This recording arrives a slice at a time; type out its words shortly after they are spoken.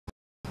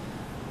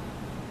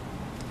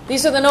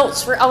These are the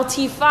notes for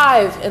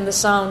LT5 in the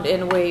sound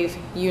and wave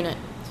unit.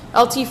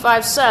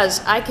 LT5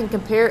 says, I can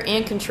compare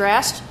and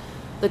contrast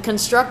the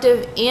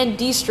constructive and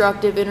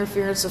destructive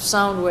interference of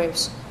sound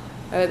waves.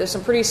 There's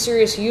some pretty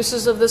serious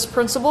uses of this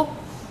principle,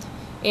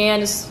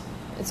 and it's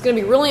going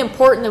to be really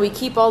important that we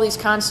keep all these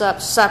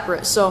concepts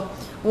separate. So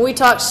when we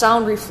talk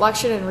sound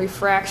reflection and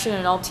refraction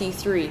in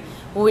LT3,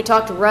 when we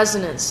talk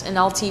resonance in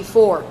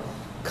LT4,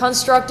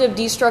 constructive,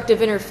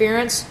 destructive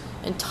interference,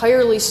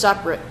 entirely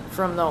separate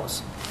from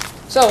those.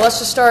 So let's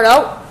just start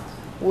out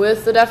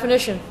with the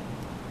definition.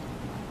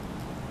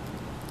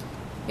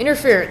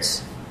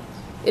 Interference.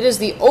 It is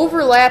the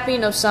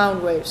overlapping of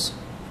sound waves.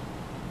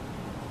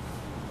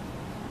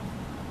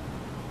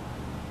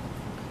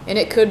 And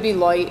it could be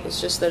light,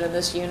 it's just that in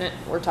this unit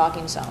we're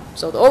talking sound.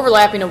 So the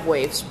overlapping of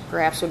waves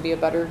perhaps would be a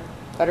better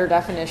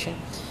definition.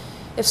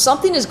 If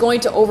something is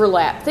going to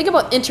overlap, think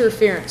about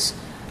interference.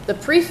 The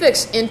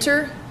prefix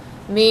inter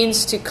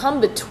means to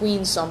come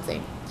between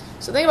something.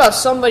 So think about if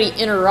somebody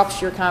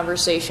interrupts your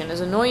conversation.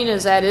 As annoying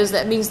as that is,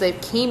 that means they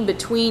came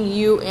between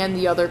you and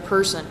the other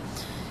person.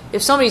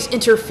 If somebody's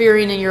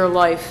interfering in your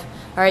life,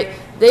 all right,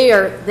 they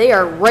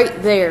are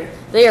right there.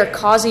 They are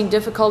causing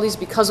difficulties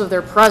because of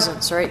their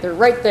presence, right? They're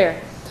right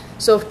there.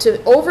 So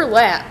to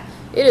overlap,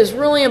 it is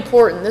really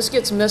important, this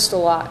gets missed a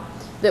lot,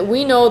 that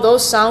we know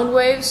those sound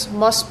waves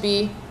must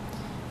be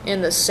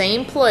in the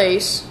same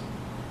place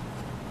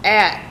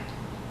at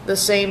the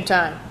same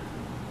time.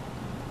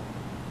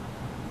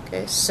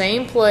 Okay,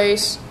 same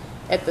place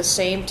at the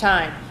same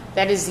time.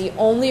 That is the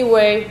only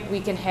way we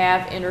can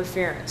have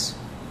interference.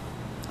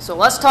 So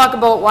let's talk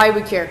about why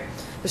we care.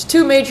 There's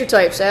two major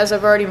types, as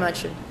I've already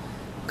mentioned.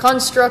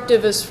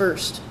 Constructive is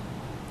first.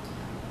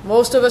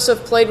 Most of us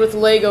have played with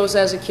Legos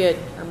as a kid,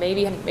 or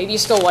maybe you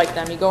still like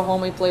them. You go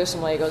home and you play with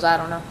some Legos, I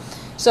don't know.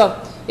 So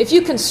if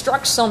you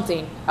construct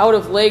something out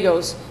of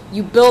Legos,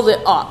 you build it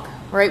up,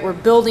 right? We're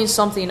building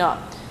something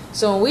up.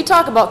 So when we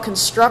talk about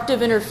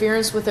constructive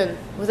interference within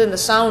the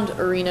sound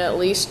arena at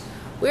least,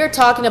 we are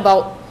talking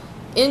about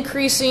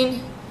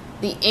increasing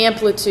the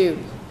amplitude.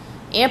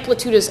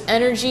 Amplitude is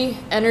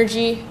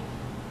energy,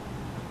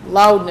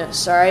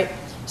 loudness, all right?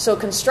 So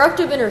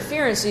constructive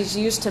interference is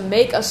used to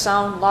make a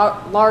sound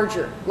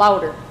louder.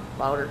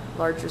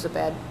 Larger is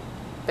a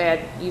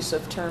bad use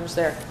of terms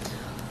there.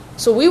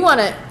 So we want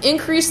to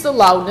increase the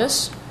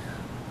loudness.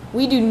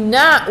 We do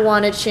not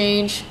want to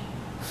change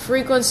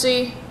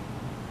frequency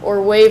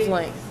or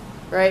wavelength,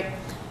 right?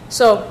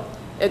 So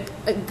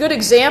a good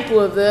example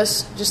of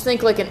this, just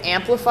think like an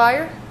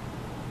amplifier,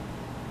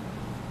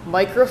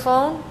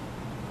 microphone.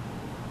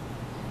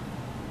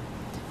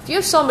 If you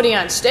have somebody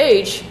on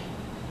stage,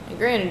 and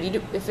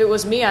granted, if it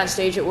was me on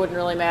stage, it wouldn't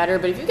really matter,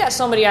 but if you've got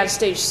somebody on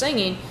stage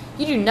singing,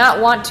 you do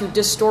not want to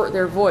distort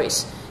their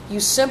voice. You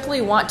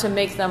simply want to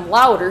make them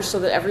louder so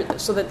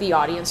that the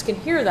audience can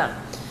hear them.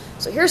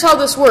 So here's how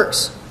this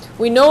works.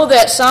 We know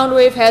that sound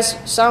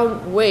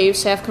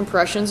waves have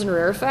compressions and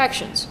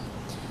rarefactions.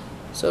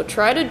 So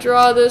try to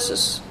draw this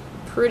as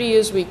pretty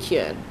as we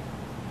can.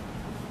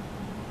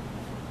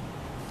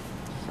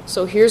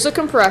 So here's a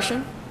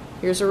compression,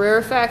 here's a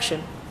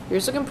rarefaction.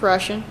 Here's a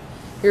compression,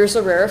 here's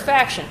a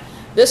rarefaction.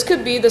 This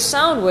could be the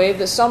sound wave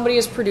that somebody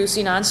is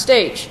producing on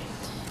stage.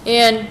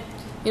 And,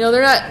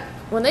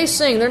 when they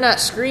sing, they're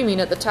not screaming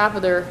at the top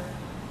of their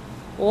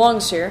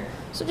lungs here.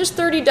 So just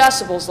 30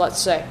 decibels, let's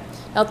say.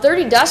 Now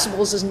 30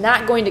 decibels is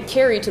not going to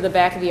carry to the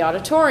back of the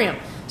auditorium,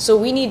 so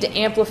we need to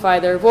amplify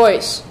their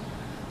voice.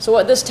 So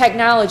what this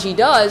technology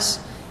does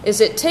is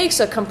it takes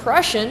a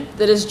compression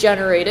that is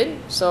generated,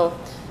 so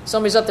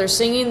somebody's up there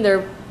singing,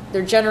 they're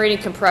generating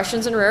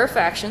compressions and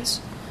rarefactions,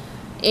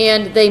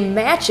 and they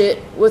match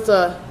it with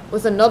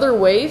another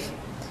wave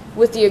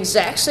with the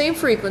exact same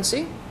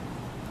frequency,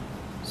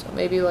 so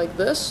maybe like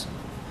this,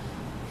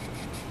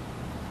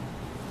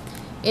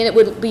 and it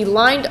would be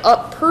lined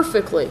up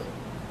perfectly.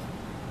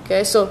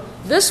 Okay, so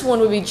this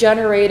one would be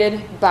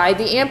generated by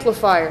the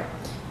amplifier,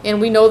 and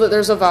we know that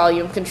there's a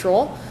volume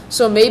control,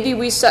 so maybe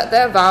we set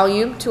that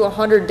volume to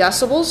 100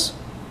 decibels.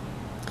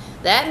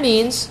 That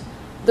means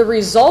the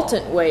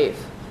resultant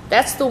wave,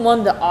 that's the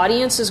one the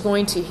audience is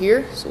going to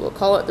hear, so we'll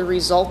call it the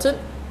resultant,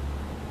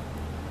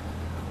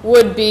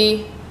 would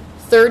be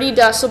 30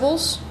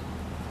 decibels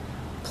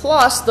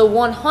plus the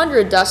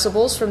 100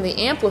 decibels from the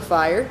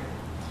amplifier,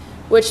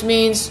 which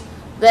means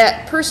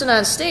that person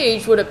on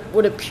stage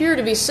would appear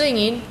to be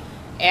singing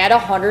at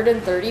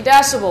 130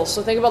 decibels.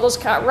 So think about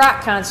those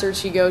rock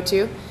concerts you go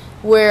to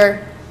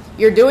where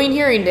you're doing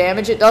hearing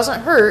damage, it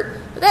doesn't hurt,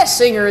 but that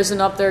singer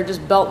isn't up there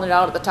just belting it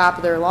out at the top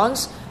of their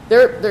lungs.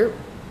 Their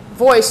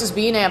voice is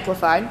being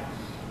amplified,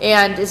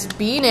 and it's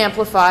being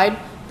amplified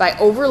by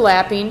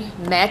overlapping,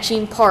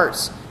 matching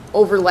parts.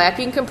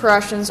 Overlapping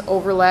compressions,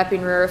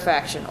 overlapping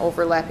rarefaction,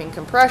 overlapping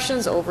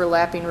compressions,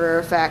 overlapping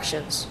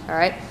rarefactions. All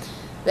right?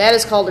 That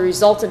is called a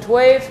resultant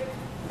wave.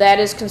 That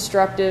is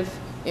constructive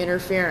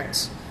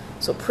interference.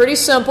 So pretty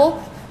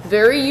simple,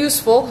 very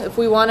useful if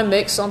we want to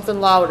make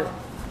something louder.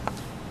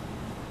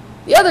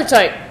 The other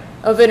type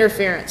of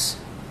interference,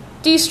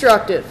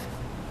 destructive.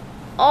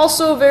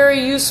 Also very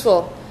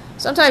useful.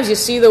 Sometimes you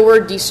see the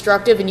word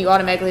destructive and you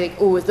automatically think,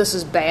 oh, this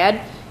is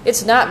bad.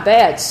 It's not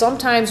bad.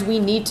 Sometimes we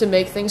need to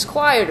make things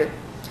quieter.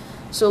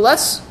 So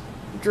let's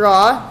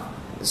draw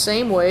the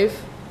same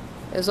wave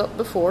as up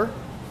before.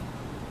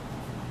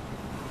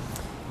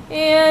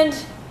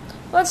 And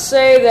let's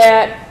say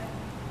that,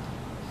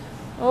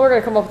 we're going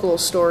to come up with a little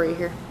story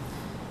here.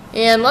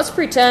 And let's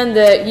pretend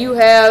that you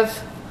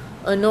have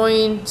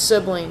annoying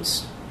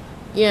siblings.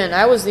 Again,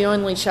 I was the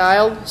only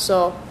child,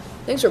 so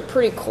things were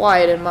pretty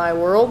quiet in my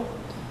world.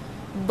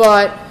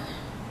 But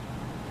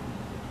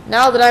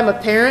now that I'm a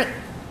parent,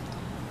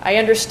 I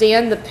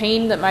understand the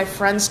pain that my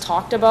friends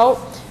talked about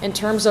in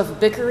terms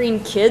of bickering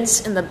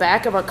kids in the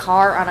back of a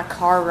car on a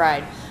car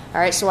ride. All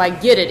right, so I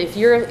get it. If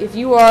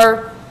you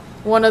are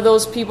one of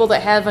those people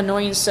that have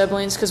annoying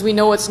siblings, because we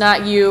know it's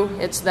not you,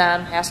 it's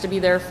them, has to be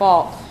their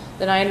fault,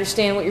 then I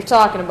understand what you're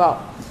talking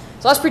about.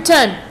 So let's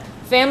pretend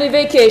family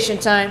vacation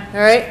time,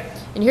 all right?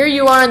 And here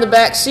you are in the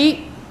back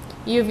seat.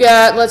 You've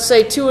got, let's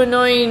say, 2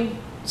 annoying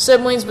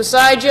siblings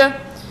beside you.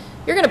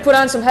 You're going to put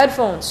on some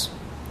headphones.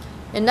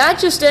 And not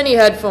just any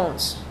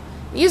headphones.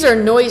 These are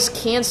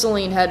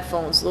noise-canceling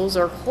headphones. Those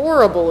are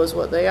horrible is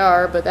what they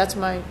are, but that's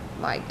my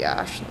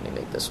gosh. Let me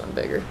make this one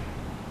bigger.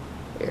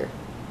 Here.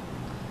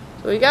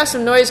 So we got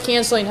some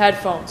noise-canceling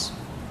headphones.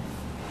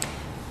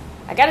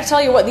 I got to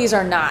tell you what these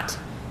are not.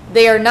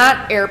 They are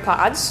not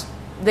AirPods.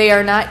 They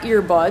are not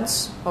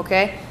earbuds,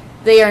 okay?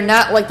 They are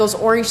not like those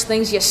orange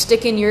things you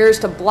stick in your ears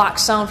to block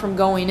sound from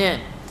going in.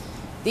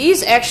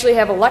 These actually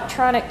have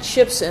electronic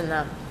chips in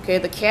them. Okay,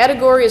 the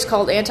category is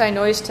called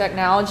anti-noise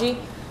technology.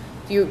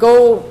 If you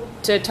go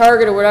to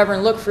Target or whatever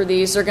and look for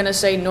these, they're going to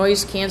say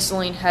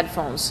noise-canceling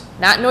headphones.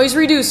 Not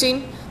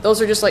noise-reducing.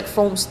 Those are just like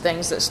foam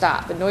things that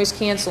stop, but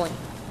noise-canceling.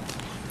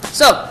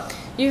 So,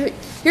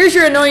 here's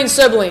your annoying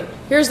sibling.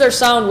 Here's their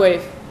sound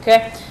wave,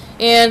 okay?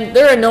 And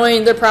they're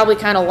annoying. They're probably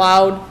kind of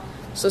loud.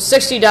 So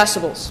 60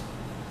 decibels.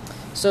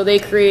 So they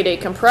create a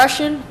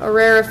compression, a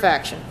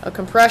rarefaction, a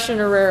compression,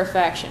 a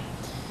rarefaction.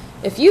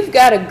 If you've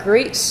got a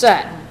great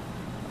set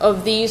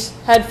of these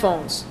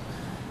headphones,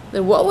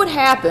 then what would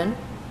happen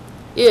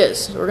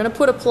is, we're going to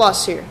put a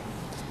plus here,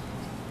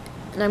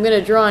 and I'm going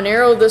to draw an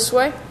arrow this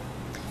way.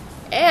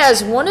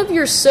 As one of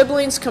your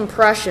siblings'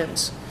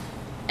 compressions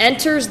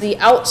enters the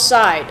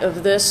outside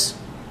of this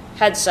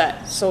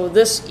headset, so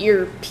this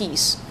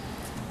earpiece,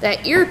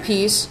 that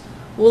earpiece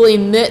will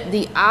emit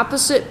the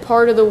opposite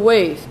part of the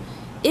wave.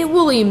 It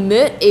will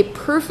emit a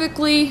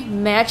perfectly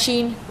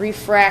matching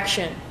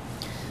refraction.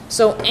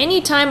 So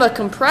anytime a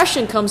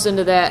compression comes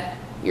into that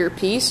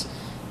earpiece,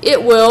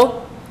 it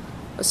will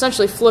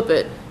essentially flip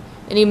it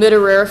and emit a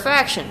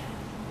rarefaction.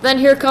 Then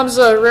here comes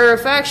a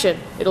rarefaction.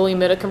 It'll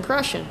emit a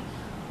compression.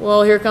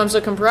 Well, here comes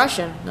a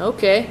compression.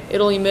 Okay,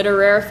 it'll emit a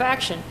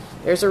rarefaction.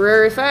 There's a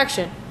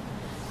rarefaction.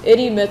 It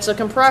emits a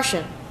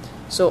compression.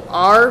 So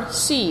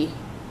RC,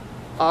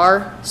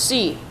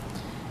 RC.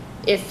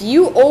 If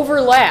you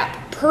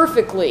overlap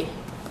perfectly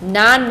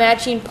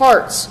non-matching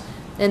parts,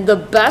 and the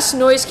best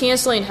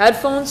noise-canceling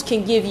headphones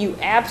can give you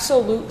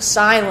absolute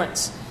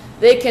silence.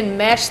 They can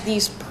match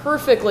these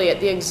perfectly at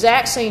the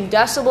exact same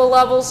decibel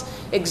levels,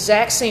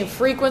 exact same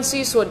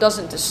frequency, so it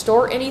doesn't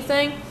distort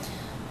anything.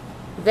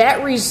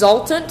 That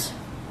resultant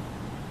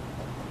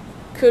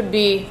could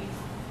be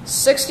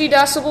 60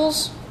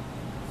 decibels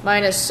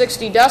minus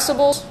 60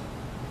 decibels,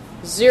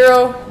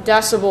 0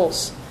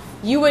 decibels.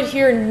 You would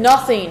hear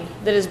nothing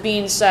that is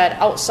being said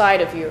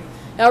outside of you.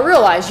 Now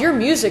realize, your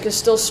music is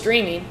still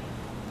streaming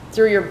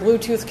through your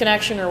Bluetooth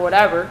connection or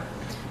whatever.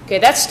 Okay,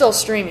 that's still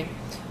streaming.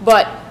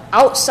 But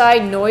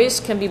outside noise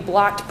can be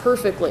blocked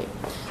perfectly.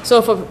 So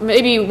if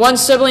maybe one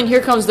sibling,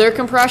 here comes their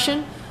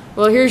compression.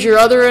 Well, here's your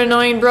other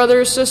annoying brother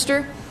or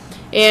sister.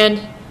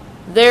 And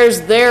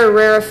there's their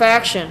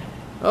rarefaction.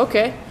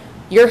 Okay,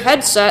 your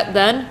headset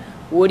then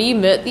would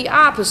emit the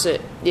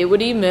opposite. It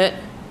would emit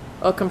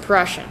a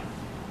compression.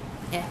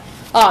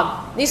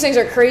 Yeah. These things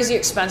are crazy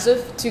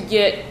expensive to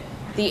get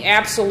the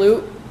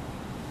absolute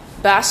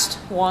best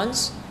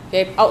ones,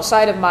 okay,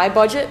 outside of my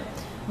budget,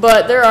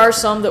 but there are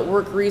some that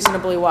work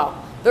reasonably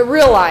well. But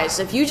realize,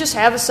 if you just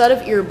have a set of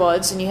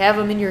earbuds and you have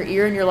them in your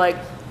ear and you're like,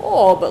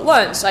 oh, but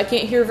Lentz, I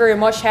can't hear very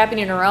much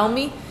happening around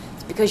me,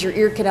 it's because your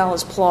ear canal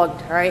is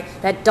plugged, all right?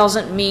 That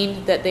doesn't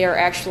mean that they are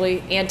actually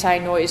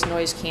anti-noise,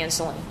 noise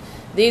canceling.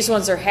 These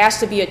ones, there has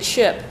to be a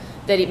chip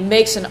that it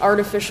makes an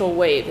artificial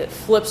wave, that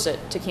flips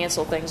it to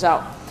cancel things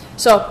out.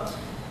 So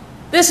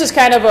this is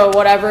kind of a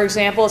whatever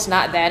example. It's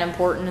not that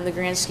important in the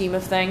grand scheme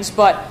of things,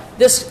 but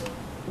this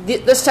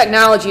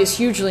technology is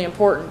hugely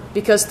important,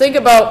 because think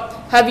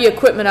about heavy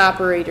equipment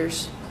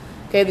operators.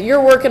 Okay,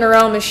 you're working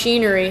around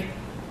machinery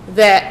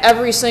that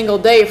every single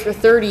day for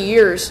 30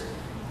 years,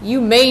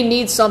 you may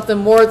need something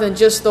more than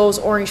just those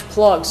orange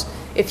plugs.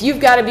 If you've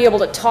got to be able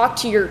to talk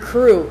to your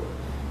crew,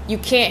 you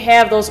can't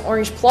have those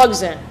orange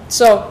plugs in.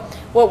 So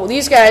well,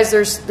 these guys,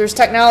 there's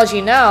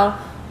technology now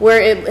where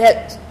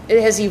it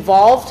has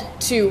evolved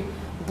to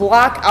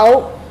block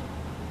out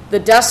the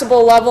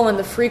decibel level and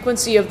the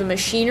frequency of the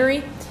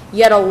machinery,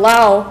 yet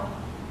allow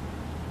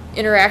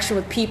interaction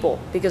with people,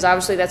 because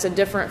obviously that's a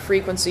different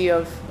frequency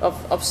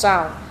of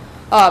sound.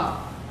 I'm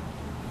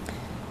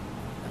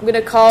going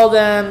to call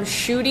them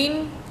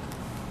shooting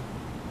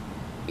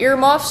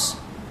earmuffs.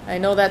 I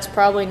know that's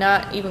probably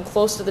not even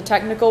close to the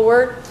technical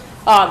word.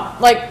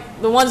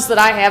 Like the ones that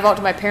I have out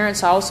to my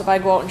parents' house, if I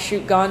go out and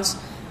shoot guns,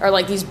 are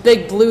like these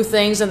big blue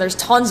things and there's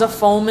tons of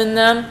foam in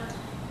them.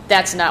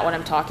 That's not what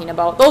I'm talking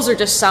about. Those are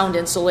just sound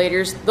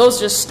insulators. Those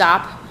just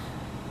stop,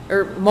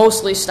 or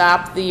mostly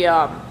stop,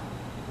 the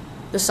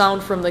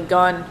sound from the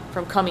gun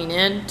from coming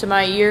in to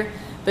my ear,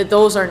 but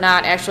those are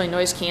not actually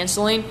noise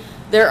canceling.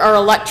 There are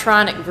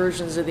electronic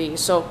versions of these.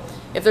 So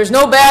if there's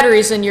no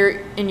batteries in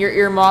your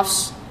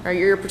earmuffs or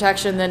your ear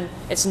protection, then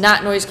it's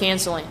not noise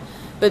canceling.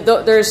 But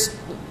there's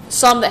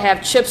some that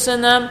have chips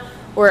in them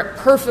where it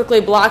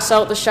perfectly blocks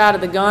out the shot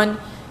of the gun,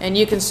 and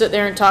you can sit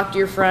there and talk to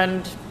your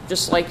friend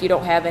just like you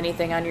don't have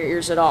anything on your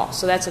ears at all.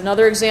 So that's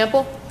another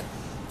example.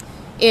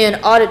 In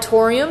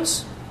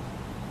auditoriums,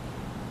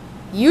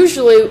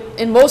 usually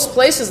in most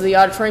places of the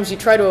auditoriums you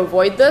try to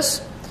avoid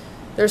this.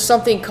 There's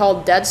something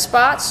called dead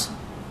spots.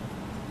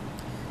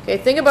 Okay,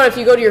 think about if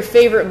you go to your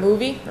favorite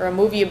movie or a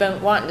movie you've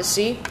been wanting to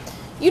see.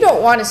 You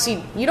don't want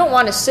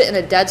to sit in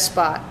a dead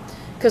spot,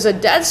 because a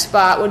dead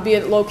spot would be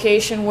a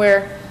location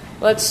where,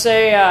 let's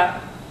say,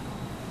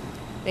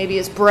 maybe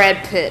it's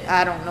Brad Pitt.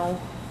 I don't know.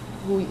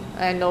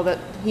 I know that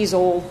he's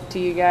old to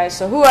you guys.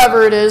 So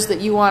whoever it is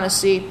that you want to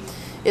see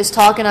is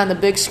talking on the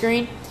big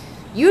screen.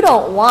 You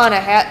don't want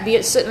to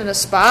be sitting in a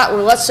spot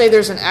where, let's say,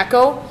 there's an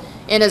echo,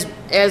 and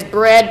as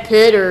Brad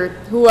Pitt or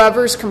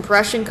whoever's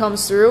compression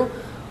comes through,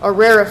 a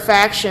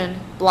rarefaction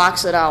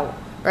blocks it out.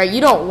 Right?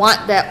 You don't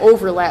want that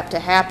overlap to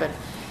happen.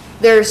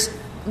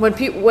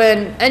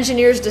 When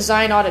engineers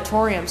design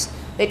auditoriums,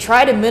 they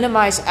try to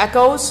minimize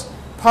echoes,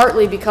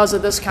 partly because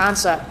of this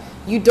concept.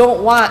 You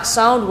don't want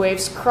sound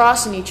waves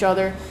crossing each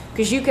other,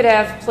 because you could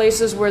have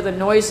places where the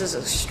noise is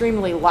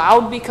extremely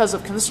loud because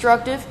of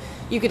constructive.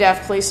 You could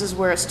have places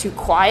where it's too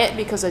quiet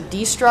because of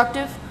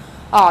destructive.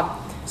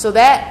 So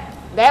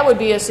that would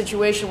be a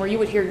situation where you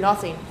would hear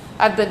nothing.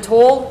 I've been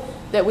told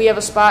that we have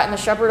a spot in the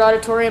Shepherd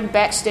Auditorium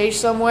backstage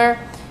somewhere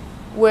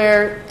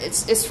where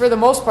it's for the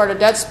most part a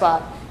dead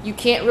spot. You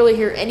can't really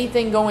hear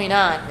anything going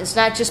on. It's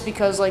not just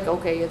because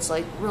it's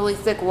like really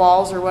thick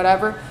walls or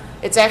whatever.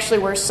 It's actually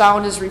where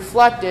sound is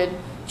reflected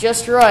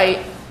just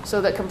right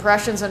so that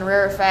compressions and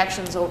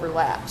rarefactions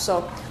overlap.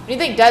 So when you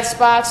think dead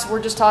spots,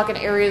 we're just talking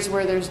areas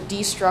where there's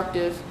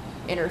destructive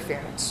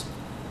interference.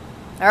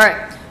 All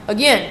right,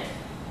 again,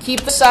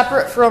 keep it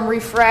separate from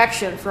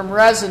refraction, from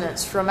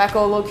resonance, from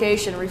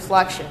echolocation,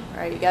 reflection. All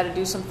right, you got to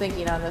do some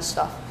thinking on this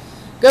stuff.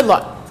 Good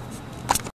luck.